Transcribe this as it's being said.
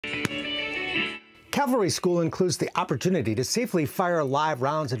Cavalry School includes the opportunity to safely fire live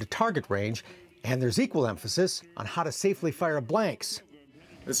rounds at a target range, and there's equal emphasis on how to safely fire blanks.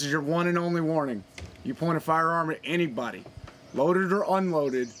 This is your one and only warning. You point a firearm at anybody, loaded or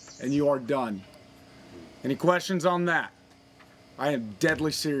unloaded, and you are done. Any questions on that? I am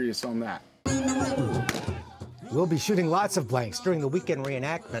deadly serious on that. We'll be shooting lots of blanks during the weekend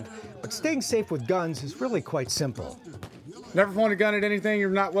reenactment, but staying safe with guns is really quite simple. Never point a gun at anything you're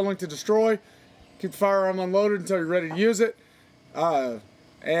not willing to destroy. Keep the firearm unloaded until you're ready to use it.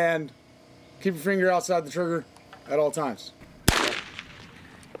 And keep your finger outside the trigger at all times.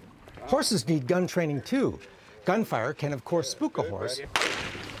 Horses need gun training too. Gunfire can, of course, spook a horse.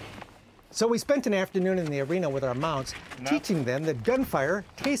 So we spent an afternoon in the arena with our mounts, teaching them that gunfire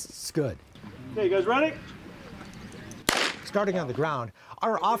tastes good. Okay, you guys ready? Starting on the ground,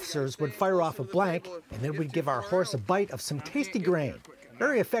 our officers would fire off a blank, and then we'd give our horse a bite of some tasty grain.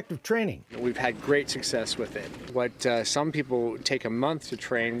 Very effective training. We've had great success with it. What some people take a month to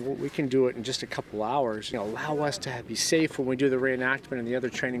train, we can do it in just a couple hours. Allow us to be safe when we do the reenactment and the other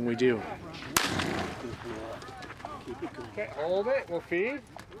training we do. Okay, hold it, we'll feed.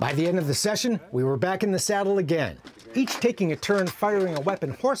 By the end of the session, we were back in the saddle again, each taking a turn firing a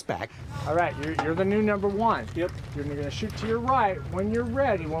weapon horseback. All right, you're the new number one. Yep. You're going to shoot to your right when you're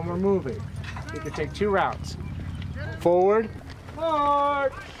ready, when we're moving. You can take 2 rounds. Forward.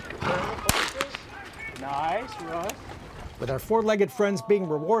 March. Nice, Russ. With our 4-legged friends being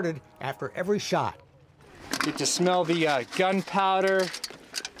rewarded after every shot. Get to smell the gunpowder.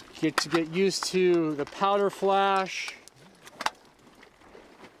 Get used to the powder flash.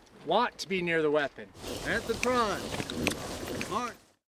 Want to be near the weapon. At the front. March.